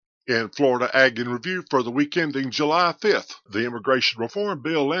In Florida Ag in Review for the week ending July 5th, the Immigration Reform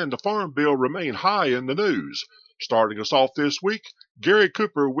Bill and the Farm Bill remain high in the news. Starting us off this week, Gary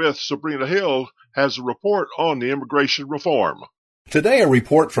Cooper with Sabrina Hill has a report on the immigration reform. Today, a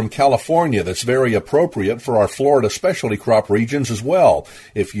report from California that's very appropriate for our Florida specialty crop regions as well.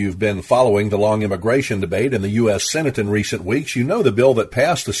 If you've been following the long immigration debate in the U.S. Senate in recent weeks, you know the bill that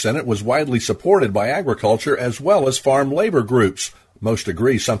passed the Senate was widely supported by agriculture as well as farm labor groups. Most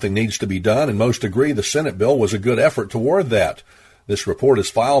agree something needs to be done, and most agree the Senate bill was a good effort toward that. This report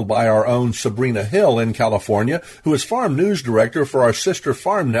is filed by our own Sabrina Hill in California, who is farm news director for our sister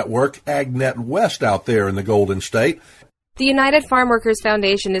farm network, AgNet West, out there in the Golden State. The United Farm Workers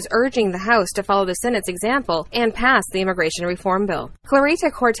Foundation is urging the House to follow the Senate's example and pass the immigration reform bill. Clarita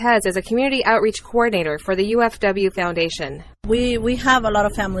Cortez is a community outreach coordinator for the UFW Foundation. We have a lot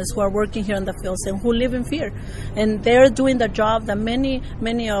of families who are working here in the fields and who live in fear, and they're doing the job that many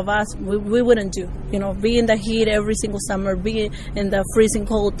of us we wouldn't do. Be in the heat every single summer, be in the freezing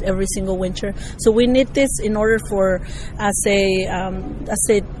cold every single winter. So we need this in order for, as a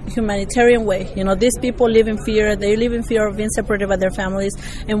humanitarian way. These people live in fear. They live in fear of being separated by their families,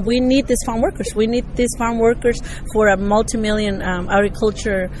 and we need these farm workers. We need these farm workers for a multi-million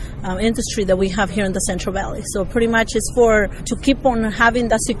agriculture industry that we have here in the Central Valley. So pretty much it's to keep on having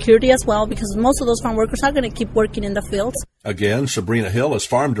that security as well, because most of those farm workers are going to keep working in the fields. Again, Sabrina Hill is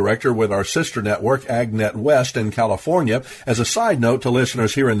farm director with our sister network, AgNet West in California. As a side note to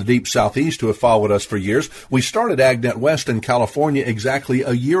listeners here in the deep southeast who have followed us for years, we started AgNet West in California exactly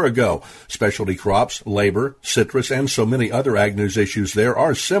a year ago. Specialty crops, labor, citrus, and so many other ag news issues there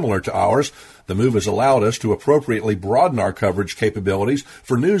are similar to ours. The move has allowed us to appropriately broaden our coverage capabilities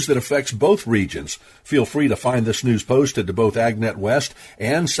for news that affects both regions. Feel free to find this news posted to both AgNet West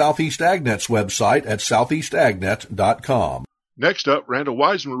and Southeast AgNet's website at southeastagnet.com. Next up, Randall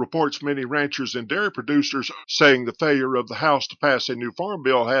Wiseman reports many ranchers and dairy producers saying the failure of the House to pass a new farm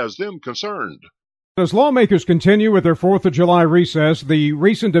bill has them concerned. As lawmakers continue with their 4th of July recess, the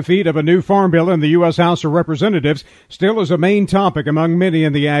recent defeat of a new farm bill in the U.S. House of Representatives still is a main topic among many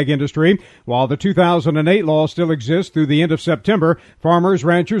in the ag industry. While the 2008 law still exists through the end of September, farmers,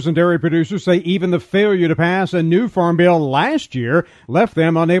 ranchers, and dairy producers say even the failure to pass a new farm bill last year left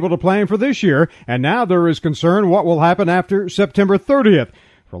them unable to plan for this year, and now there is concern what will happen after September 30th.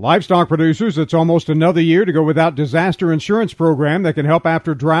 For livestock producers, it's almost another year to go without disaster insurance program that can help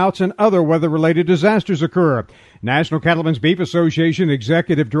after droughts and other weather-related disasters occur. National Cattlemen's Beef Association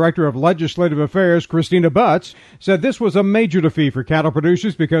Executive Director of Legislative Affairs, Christina Butts, said this was a major defeat for cattle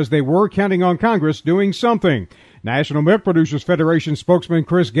producers because they were counting on Congress doing something. National Milk Producers Federation spokesman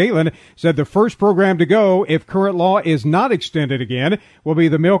Chris Galen said the first program to go, if current law is not extended again, will be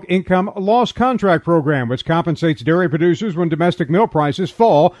the Milk Income Loss Contract Program, which compensates dairy producers when domestic milk prices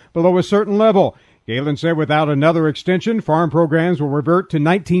fall below a certain level. Galen said without another extension, farm programs will revert to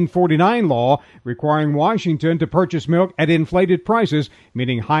 1949 law, requiring Washington to purchase milk at inflated prices,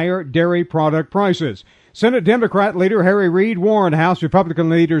 meaning higher dairy product prices. Senate Democrat leader Harry Reid warned House Republican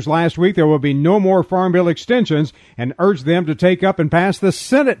leaders last week there will be no more farm bill extensions and urged them to take up and pass the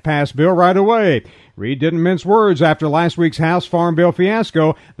Senate-passed bill right away. Reid didn't mince words after last week's House Farm Bill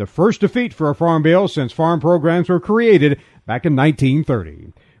fiasco, the first defeat for a farm bill since farm programs were created back in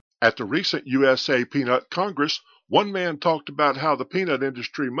 1930. At the recent USA Peanut Congress, one man talked about how the peanut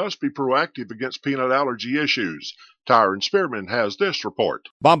industry must be proactive against peanut allergy issues. Tyron Spearman has this report.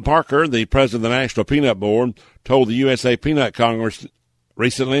 Bob Parker, the president of the National Peanut Board, told the USA Peanut Congress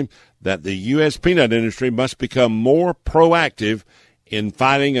recently that the U.S. peanut industry must become more proactive in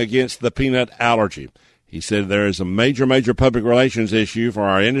fighting against the peanut allergy. He said there is a major public relations issue for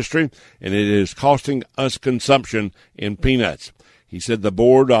our industry, and it is costing us consumption in peanuts. He said the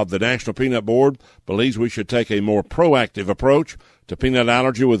board of the National Peanut Board believes we should take a more proactive approach to peanut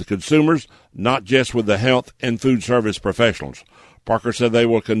allergy with consumers, not just with the health and food service professionals. Parker said they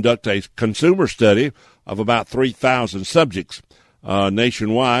will conduct a consumer study of about 3,000 subjects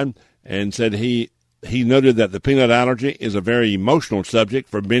nationwide, and said he noted that the peanut allergy is a very emotional subject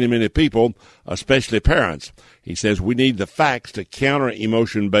for many people, especially parents. He says we need the facts to counter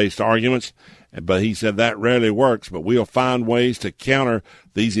emotion-based arguments, but he said that rarely works, but we'll find ways to counter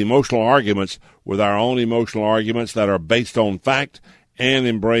these emotional arguments with our own emotional arguments that are based on fact and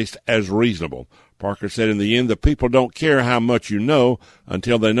embraced as reasonable. Parker said in the end, the people don't care how much you know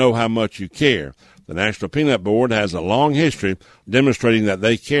until they know how much you care. The National Peanut Board has a long history demonstrating that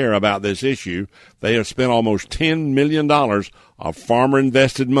they care about this issue. They have spent almost $10 million of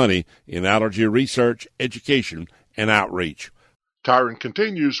farmer-invested money in allergy research, education, and outreach. Tyron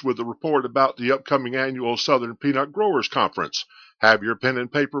continues with a report about the upcoming annual Southern Peanut Growers Conference. Have your pen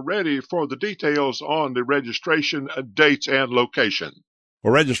and paper ready for the details on the registration dates and location.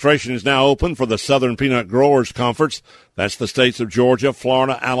 Well, registration is now open for the Southern Peanut Growers Conference. That's the states of Georgia,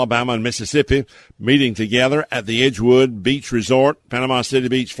 Florida, Alabama, and Mississippi meeting together at the Edgewood Beach Resort, Panama City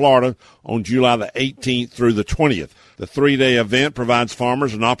Beach, Florida, on July the 18th through the 20th. The three-day event provides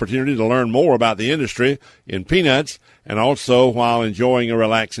farmers an opportunity to learn more about the industry in peanuts and also while enjoying a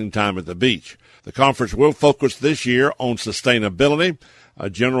relaxing time at the beach. The conference will focus this year on sustainability.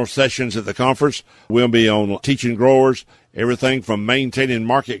 General sessions at the conference will be on teaching growers everything from maintaining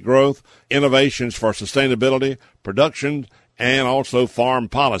market growth, innovations for sustainability, production, and also farm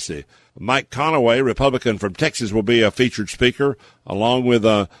policy. Mike Conaway, Republican from Texas, will be a featured speaker, along with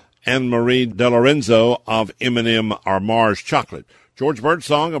Anne-Marie DeLorenzo of M&M or Mars Chocolate. George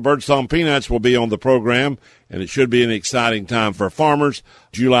Birdsong of Birdsong Peanuts will be on the program, and it should be an exciting time for farmers,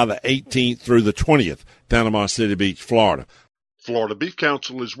 July the 18th through the 20th, Panama City Beach, Florida. Florida Beef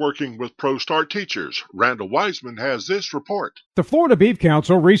Council is working with ProStart teachers. Randall Wiseman has this report. The Florida Beef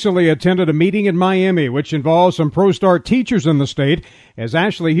Council recently attended a meeting in Miami, which involved some ProStart teachers in the state. As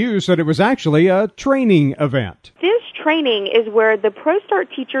Ashley Hughes said, it was actually a training event. This training is where the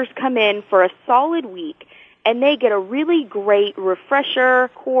ProStart teachers come in for a solid week, and they get a really great refresher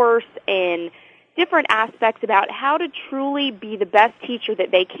course in different aspects about how to truly be the best teacher that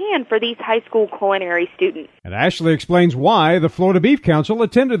they can for these high school culinary students. And Ashley explains why the Florida Beef Council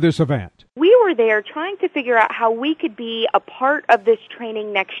attended this event. We were there trying to figure out how we could be a part of this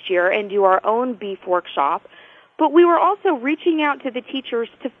training next year and do our own beef workshop, but we were also reaching out to the teachers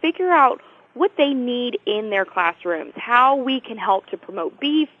to figure out what they need in their classrooms, how we can help to promote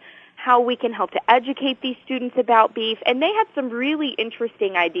beef, how we can help to educate these students about beef, and they had some really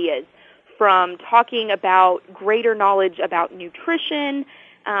interesting ideas, from talking about greater knowledge about nutrition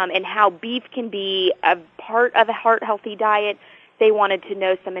and how beef can be a part of a heart-healthy diet. They wanted to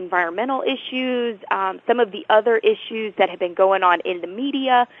know some environmental issues, some of the other issues that have been going on in the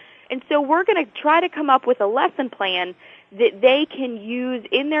media. And so we're going to try to come up with a lesson plan that they can use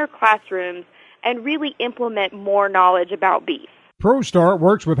in their classrooms and really implement more knowledge about beef. ProStart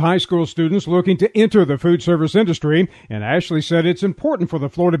works with high school students looking to enter the food service industry, and Ashley said it's important for the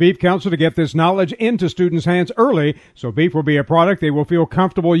Florida Beef Council to get this knowledge into students' hands early so beef will be a product they will feel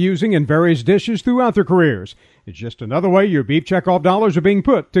comfortable using in various dishes throughout their careers. It's just another way your beef checkoff dollars are being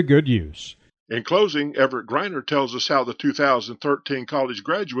put to good use. In closing, Everett Griner tells us how the 2013 college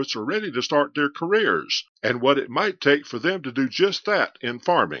graduates are ready to start their careers and what it might take for them to do just that in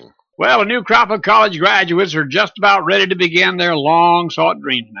farming. Well, a new crop of college graduates are just about ready to begin their long-sought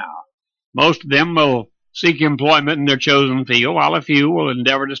dreams now. Most of them will seek employment in their chosen field, while a few will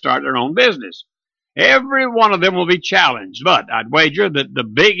endeavor to start their own business. Every one of them will be challenged, but I'd wager that the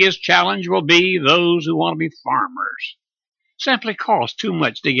biggest challenge will be those who want to be farmers. Simply costs too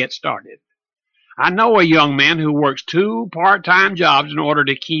much to get started. I know a young man who works 2 part-time jobs in order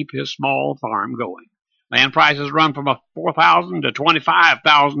to keep his small farm going. Land prices run from $4,000 to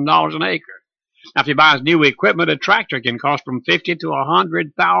 $25,000 an acre. Now, if he buys new equipment, a tractor can cost from $50,000 to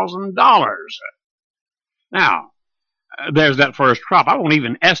 $100,000. Now, there's that first crop. I won't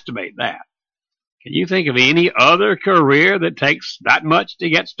even estimate that. Can you think of any other career that takes that much to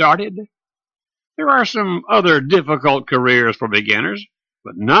get started? There are some other difficult careers for beginners,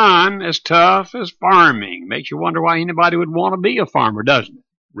 but none as tough as farming. Makes you wonder why anybody would want to be a farmer, doesn't it?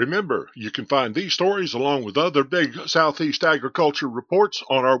 Remember, you can find these stories along with other big Southeast agriculture reports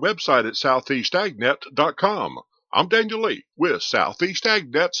on our website at southeastagnet.com. I'm Daniel Lee with Southeast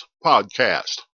AgNet's podcast.